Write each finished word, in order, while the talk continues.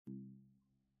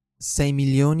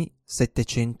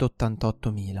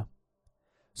6.788.000.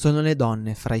 Sono le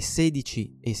donne fra i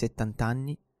 16 e i 70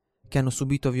 anni che hanno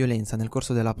subito violenza nel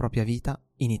corso della propria vita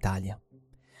in Italia.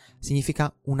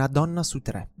 Significa una donna su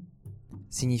 3.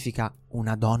 Significa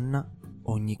una donna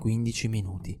ogni 15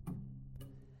 minuti.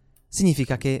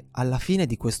 Significa che alla fine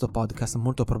di questo podcast,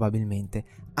 molto probabilmente,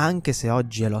 anche se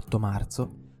oggi è l'8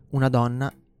 marzo, una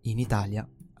donna in Italia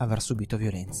avrà subito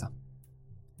violenza.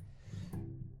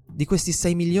 Di questi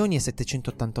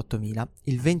 6.788.000,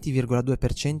 il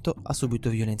 20,2% ha subito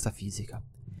violenza fisica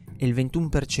e il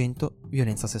 21%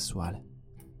 violenza sessuale.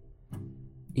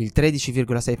 Il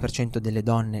 13,6% delle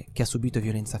donne che ha subito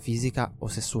violenza fisica o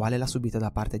sessuale l'ha subita da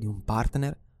parte di un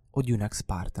partner o di un ex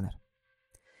partner.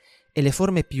 E le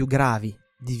forme più gravi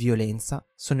di violenza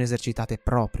sono esercitate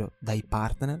proprio dai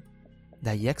partner,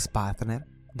 dagli ex partner,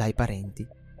 dai parenti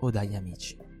o dagli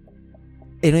amici.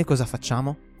 E noi cosa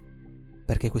facciamo?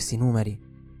 Perché questi numeri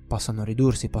possano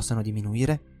ridursi, possano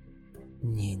diminuire?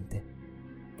 Niente.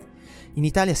 In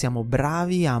Italia siamo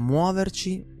bravi a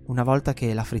muoverci una volta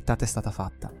che la frittata è stata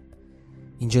fatta.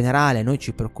 In generale noi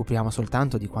ci preoccupiamo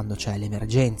soltanto di quando c'è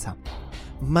l'emergenza,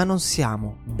 ma non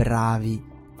siamo bravi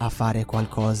a fare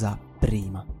qualcosa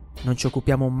prima. Non ci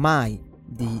occupiamo mai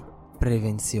di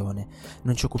prevenzione,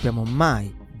 non ci occupiamo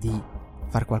mai di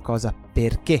fare qualcosa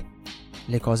perché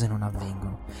le cose non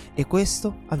avvengono, e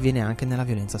questo avviene anche nella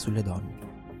violenza sulle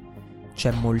donne.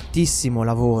 C'è moltissimo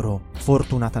lavoro,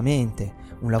 fortunatamente,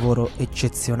 un lavoro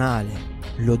eccezionale,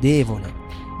 lodevole,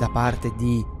 da parte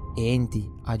di enti,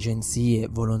 agenzie,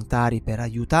 volontari per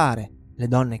aiutare le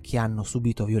donne che hanno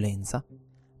subito violenza,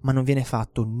 ma non viene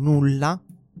fatto nulla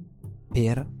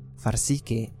per far sì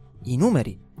che i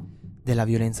numeri della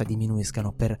violenza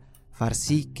diminuiscano, per far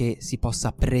sì che si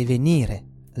possa prevenire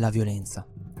la violenza.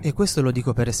 E questo lo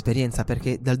dico per esperienza,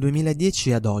 perché dal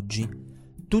 2010 ad oggi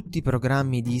tutti i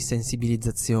programmi di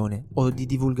sensibilizzazione o di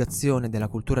divulgazione della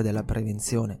cultura della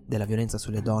prevenzione della violenza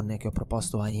sulle donne che ho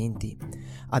proposto a enti,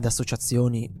 ad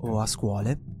associazioni o a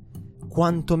scuole,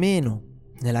 quantomeno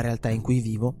nella realtà in cui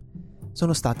vivo,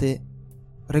 sono state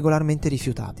regolarmente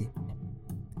rifiutati.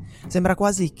 Sembra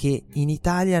quasi che in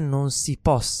Italia non si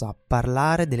possa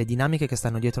parlare delle dinamiche che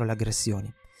stanno dietro le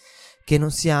aggressioni, che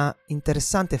non sia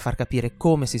interessante far capire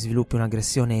come si sviluppi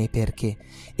un'aggressione e perché,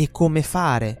 e come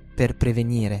fare per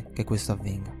prevenire che questo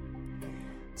avvenga.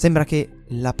 Sembra che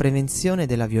la prevenzione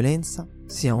della violenza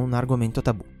sia un argomento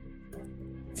tabù,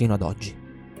 fino ad oggi.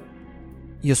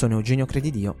 Io sono Eugenio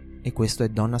Credidio e questo è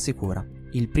Donna Sicura,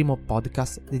 il primo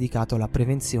podcast dedicato alla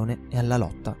prevenzione e alla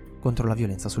lotta contro la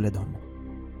violenza sulle donne.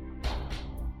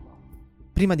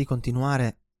 Prima di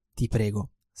continuare, ti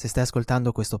prego, se stai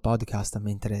ascoltando questo podcast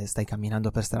mentre stai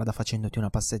camminando per strada facendoti una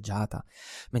passeggiata,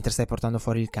 mentre stai portando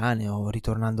fuori il cane o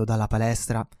ritornando dalla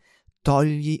palestra,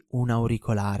 togli un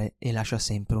auricolare e lascia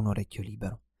sempre un orecchio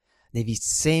libero. Devi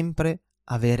sempre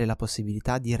avere la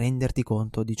possibilità di renderti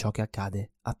conto di ciò che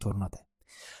accade attorno a te.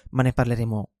 Ma ne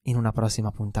parleremo in una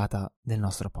prossima puntata del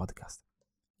nostro podcast.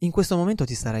 In questo momento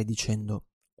ti starai dicendo: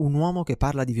 un uomo che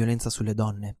parla di violenza sulle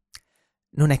donne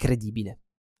non è credibile.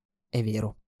 È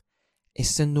vero.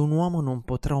 Essendo un uomo non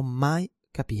potrò mai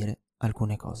capire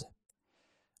alcune cose.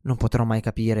 Non potrò mai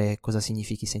capire cosa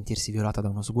significhi sentirsi violata da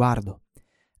uno sguardo,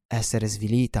 essere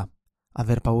svilita,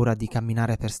 aver paura di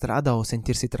camminare per strada o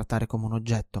sentirsi trattare come un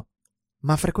oggetto.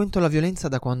 Ma frequento la violenza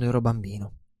da quando ero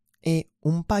bambino e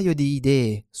un paio di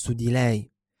idee su di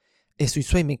lei e sui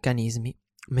suoi meccanismi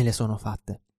me le sono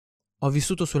fatte. Ho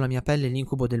vissuto sulla mia pelle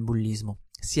l'incubo del bullismo,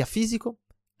 sia fisico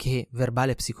che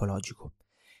verbale e psicologico.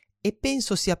 E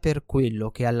penso sia per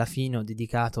quello che alla fine ho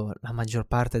dedicato la maggior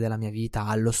parte della mia vita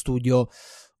allo studio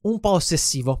un po'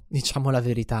 ossessivo, diciamo la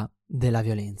verità, della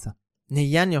violenza.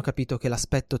 Negli anni ho capito che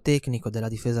l'aspetto tecnico della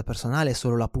difesa personale è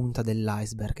solo la punta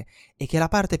dell'iceberg e che la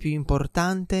parte più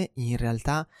importante in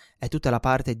realtà è tutta la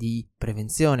parte di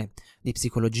prevenzione, di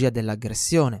psicologia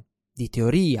dell'aggressione, di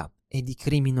teoria e di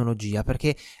criminologia,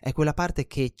 perché è quella parte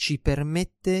che ci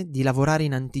permette di lavorare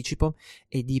in anticipo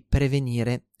e di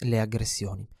prevenire le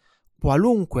aggressioni.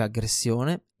 Qualunque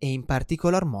aggressione e in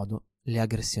particolar modo le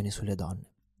aggressioni sulle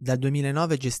donne. Dal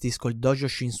 2009 gestisco il dojo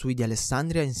Shinsui di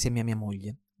Alessandria insieme a mia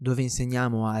moglie, dove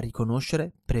insegniamo a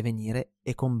riconoscere, prevenire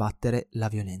e combattere la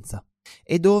violenza,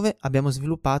 e dove abbiamo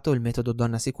sviluppato il metodo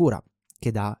Donna Sicura,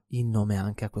 che dà il nome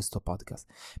anche a questo podcast.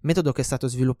 Metodo che è stato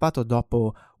sviluppato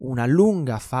dopo una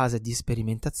lunga fase di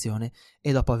sperimentazione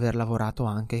e dopo aver lavorato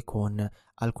anche con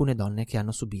alcune donne che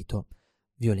hanno subito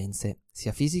violenze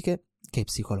sia fisiche che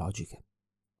psicologiche.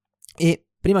 E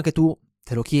prima che tu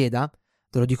te lo chieda,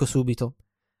 te lo dico subito,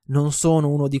 non sono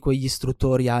uno di quegli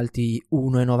istruttori alti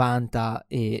 1,90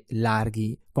 e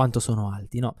larghi quanto sono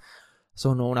alti, no.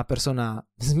 sono una persona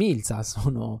smilza,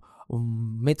 sono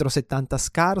 1,70 m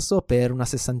scarso per una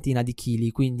 60 di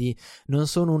chili, quindi non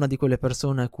sono una di quelle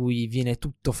persone a cui viene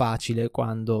tutto facile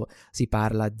quando si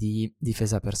parla di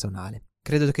difesa personale.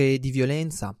 Credo che di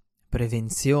violenza,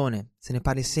 prevenzione, se ne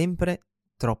parli sempre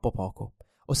troppo poco,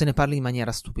 o se ne parli in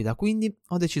maniera stupida, quindi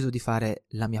ho deciso di fare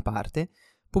la mia parte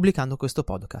pubblicando questo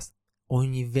podcast.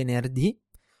 Ogni venerdì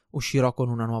uscirò con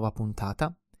una nuova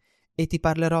puntata e ti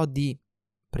parlerò di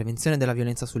prevenzione della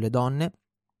violenza sulle donne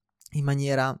in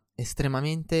maniera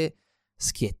estremamente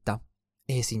schietta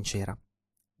e sincera.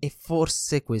 E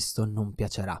forse questo non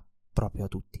piacerà proprio a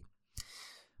tutti.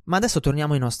 Ma adesso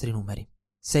torniamo ai nostri numeri.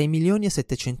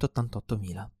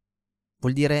 6.788.000.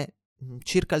 Vuol dire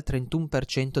circa il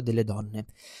 31% delle donne,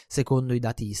 secondo i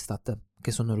dati Istat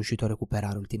che sono riuscito a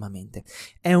recuperare ultimamente.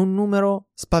 È un numero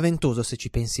spaventoso se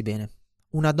ci pensi bene.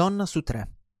 Una donna su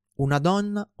 3. Una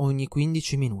donna ogni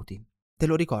 15 minuti. Te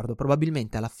lo ricordo,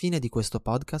 probabilmente alla fine di questo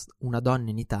podcast una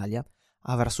donna in Italia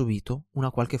avrà subito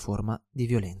una qualche forma di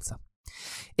violenza.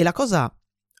 E la cosa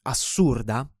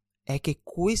assurda è che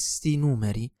questi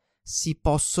numeri si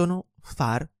possono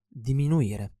far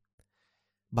diminuire.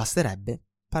 Basterebbe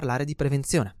parlare di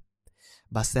prevenzione.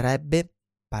 Basterebbe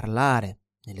parlare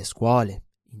nelle scuole,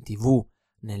 in TV,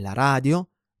 nella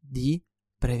radio, di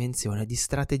prevenzione, di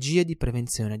strategie di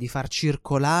prevenzione, di far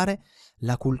circolare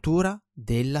la cultura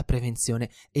della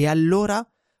prevenzione. E allora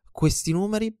questi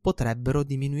numeri potrebbero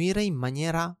diminuire in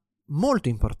maniera molto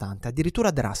importante,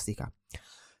 addirittura drastica.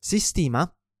 Si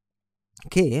stima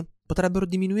che potrebbero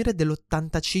diminuire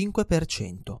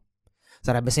dell'85%.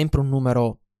 Sarebbe sempre un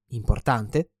numero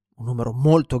importante, un numero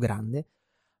molto grande,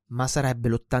 ma sarebbe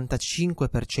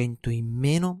l'85% in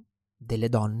meno delle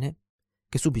donne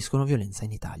che subiscono violenza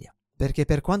in Italia. Perché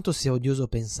per quanto sia odioso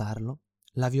pensarlo,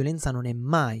 la violenza non è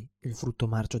mai il frutto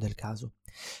marcio del caso.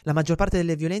 La maggior parte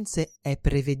delle violenze è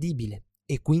prevedibile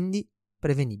e quindi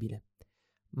prevenibile.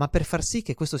 Ma per far sì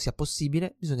che questo sia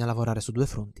possibile bisogna lavorare su due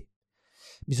fronti.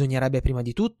 Bisognerebbe prima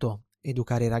di tutto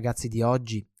educare i ragazzi di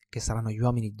oggi, che saranno gli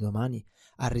uomini di domani,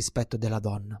 al rispetto della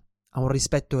donna, a un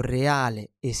rispetto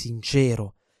reale e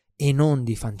sincero e non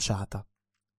di facciata.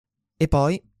 E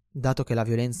poi, dato che la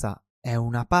violenza è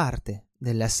una parte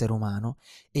dell'essere umano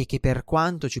e che per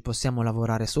quanto ci possiamo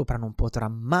lavorare sopra non potrà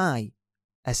mai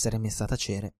essere messa a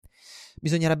tacere,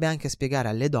 bisognerebbe anche spiegare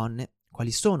alle donne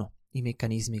quali sono i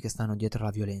meccanismi che stanno dietro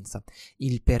la violenza,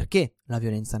 il perché la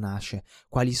violenza nasce,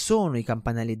 quali sono i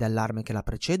campanelli d'allarme che la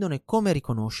precedono e come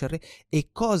riconoscerli e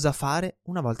cosa fare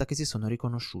una volta che si sono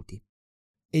riconosciuti.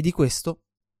 E di questo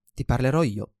ti parlerò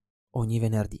io ogni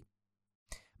venerdì.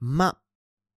 Ma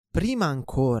prima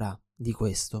ancora di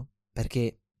questo,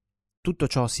 perché tutto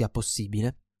ciò sia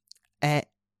possibile,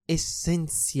 è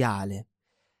essenziale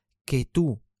che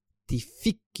tu ti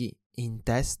ficchi in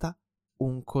testa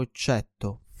un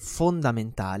concetto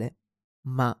fondamentale,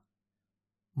 ma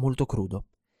molto crudo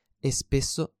e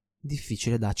spesso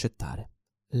difficile da accettare.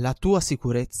 La tua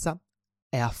sicurezza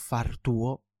è affar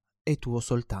tuo e tuo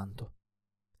soltanto.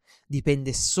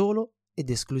 Dipende solo ed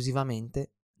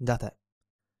esclusivamente da te.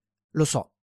 Lo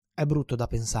so, è brutto da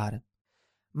pensare,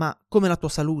 ma come la tua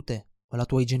salute o la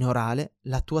tua igiene orale,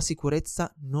 la tua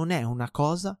sicurezza non è una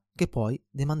cosa che puoi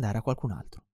demandare a qualcun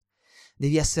altro.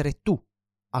 Devi essere tu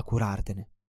a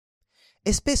curartene.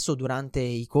 E spesso durante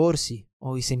i corsi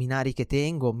o i seminari che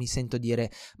tengo mi sento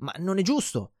dire: ma non è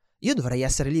giusto, io dovrei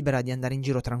essere libera di andare in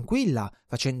giro tranquilla,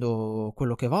 facendo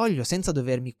quello che voglio, senza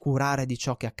dovermi curare di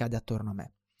ciò che accade attorno a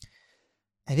me.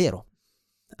 È vero,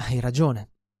 hai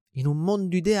ragione. In un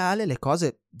mondo ideale le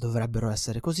cose dovrebbero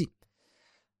essere così.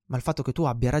 Ma il fatto che tu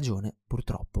abbia ragione,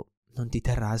 purtroppo, non ti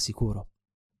terrà al sicuro.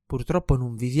 Purtroppo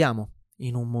non viviamo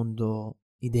in un mondo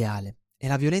ideale e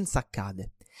la violenza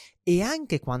accade. E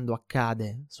anche quando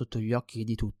accade sotto gli occhi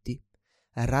di tutti,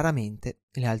 raramente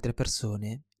le altre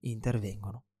persone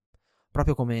intervengono.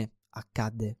 Proprio come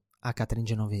accadde a Catherine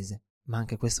Genovese, ma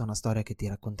anche questa è una storia che ti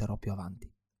racconterò più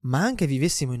avanti. Ma anche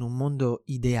vivessimo in un mondo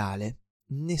ideale,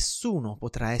 nessuno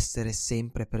potrà essere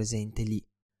sempre presente lì,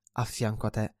 a fianco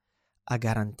a te, a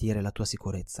garantire la tua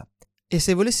sicurezza. E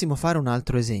se volessimo fare un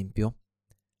altro esempio,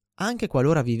 anche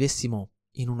qualora vivessimo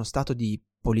in uno stato di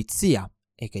polizia,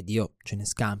 e che Dio ce ne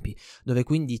scampi, dove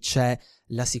quindi c'è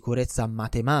la sicurezza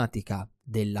matematica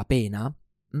della pena,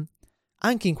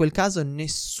 anche in quel caso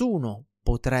nessuno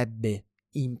potrebbe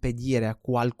impedire a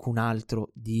qualcun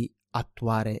altro di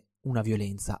attuare una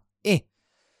violenza e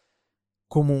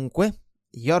comunque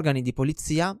gli organi di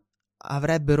polizia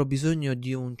avrebbero bisogno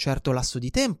di un certo lasso di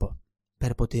tempo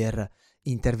per poter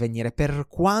intervenire, per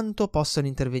quanto possano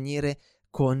intervenire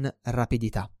con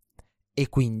rapidità. E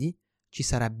quindi ci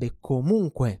sarebbe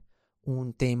comunque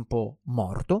un tempo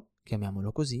morto,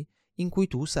 chiamiamolo così, in cui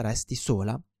tu saresti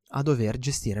sola a dover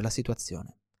gestire la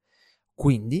situazione.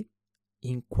 Quindi,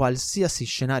 in qualsiasi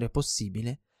scenario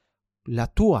possibile, la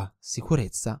tua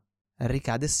sicurezza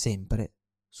ricade sempre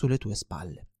sulle tue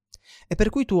spalle. E per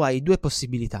cui tu hai due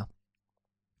possibilità: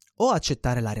 o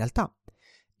accettare la realtà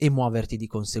e muoverti di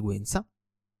conseguenza,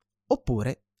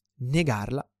 oppure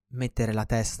negarla, mettere la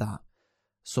testa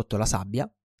sotto la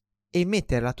sabbia e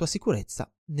mettere la tua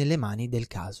sicurezza nelle mani del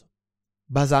caso,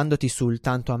 basandoti sul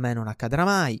tanto a me non accadrà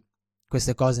mai,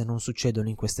 queste cose non succedono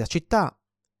in questa città,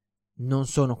 non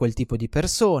sono quel tipo di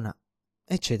persona,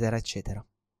 eccetera, eccetera.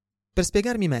 Per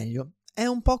spiegarmi meglio, è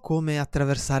un po' come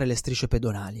attraversare le strisce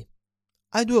pedonali.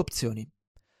 Hai due opzioni: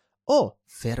 o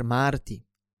fermarti,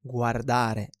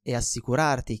 guardare e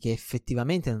assicurarti che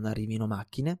effettivamente non arrivino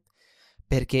macchine,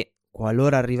 perché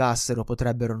qualora arrivassero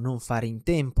potrebbero non fare in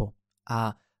tempo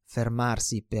a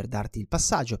fermarsi per darti il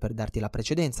passaggio, per darti la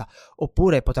precedenza,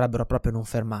 oppure potrebbero proprio non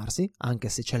fermarsi, anche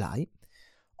se ce l'hai,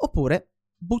 oppure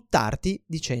buttarti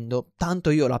dicendo tanto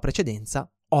io ho la precedenza,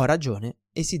 ho ragione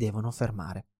e si devono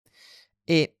fermare.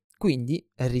 E quindi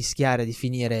rischiare di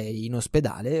finire in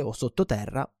ospedale o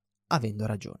sottoterra avendo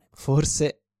ragione.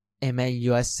 Forse è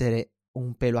meglio essere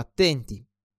un pelo attenti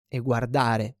e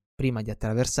guardare prima di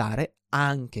attraversare,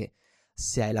 anche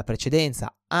se hai la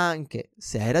precedenza, anche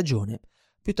se hai ragione,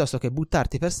 piuttosto che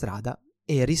buttarti per strada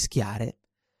e rischiare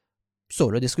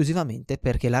solo ed esclusivamente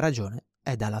perché la ragione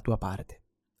è dalla tua parte.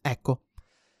 Ecco,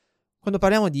 quando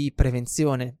parliamo di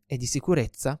prevenzione e di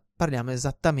sicurezza, parliamo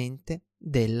esattamente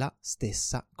della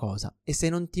stessa cosa. E se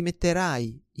non ti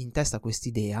metterai in testa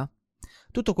quest'idea,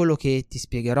 tutto quello che ti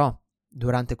spiegherò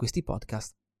durante questi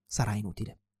podcast sarà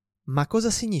inutile. Ma cosa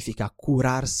significa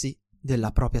curarsi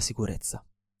della propria sicurezza?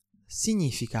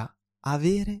 Significa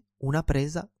avere una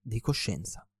presa di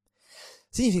coscienza.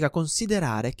 Significa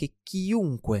considerare che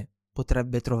chiunque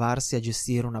potrebbe trovarsi a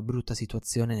gestire una brutta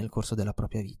situazione nel corso della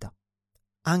propria vita.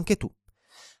 Anche tu,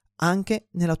 anche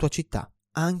nella tua città,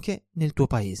 anche nel tuo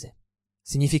paese.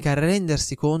 Significa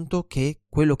rendersi conto che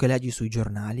quello che leggi sui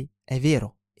giornali è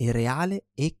vero, è reale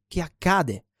e che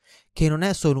accade, che non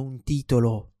è solo un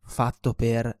titolo fatto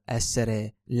per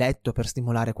essere letto, per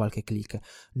stimolare qualche click,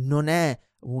 non è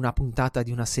una puntata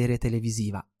di una serie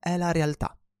televisiva, è la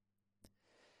realtà.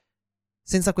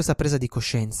 Senza questa presa di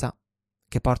coscienza,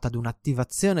 che porta ad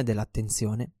un'attivazione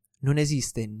dell'attenzione, non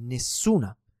esiste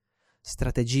nessuna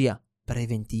strategia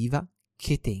preventiva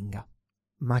che tenga.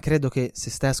 Ma credo che se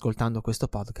stai ascoltando questo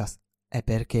podcast è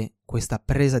perché questa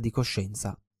presa di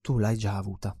coscienza tu l'hai già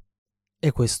avuta.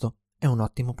 E questo è un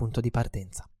ottimo punto di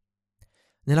partenza.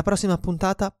 Nella prossima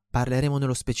puntata parleremo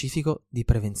nello specifico di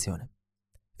prevenzione.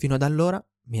 Fino ad allora,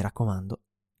 mi raccomando,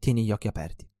 tieni gli occhi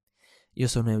aperti. Io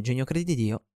sono Eugenio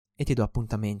Credidio e ti do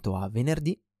appuntamento a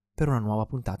venerdì per una nuova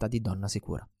puntata di Donna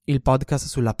Sicura, il podcast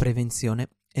sulla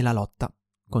prevenzione e la lotta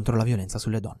contro la violenza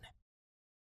sulle donne.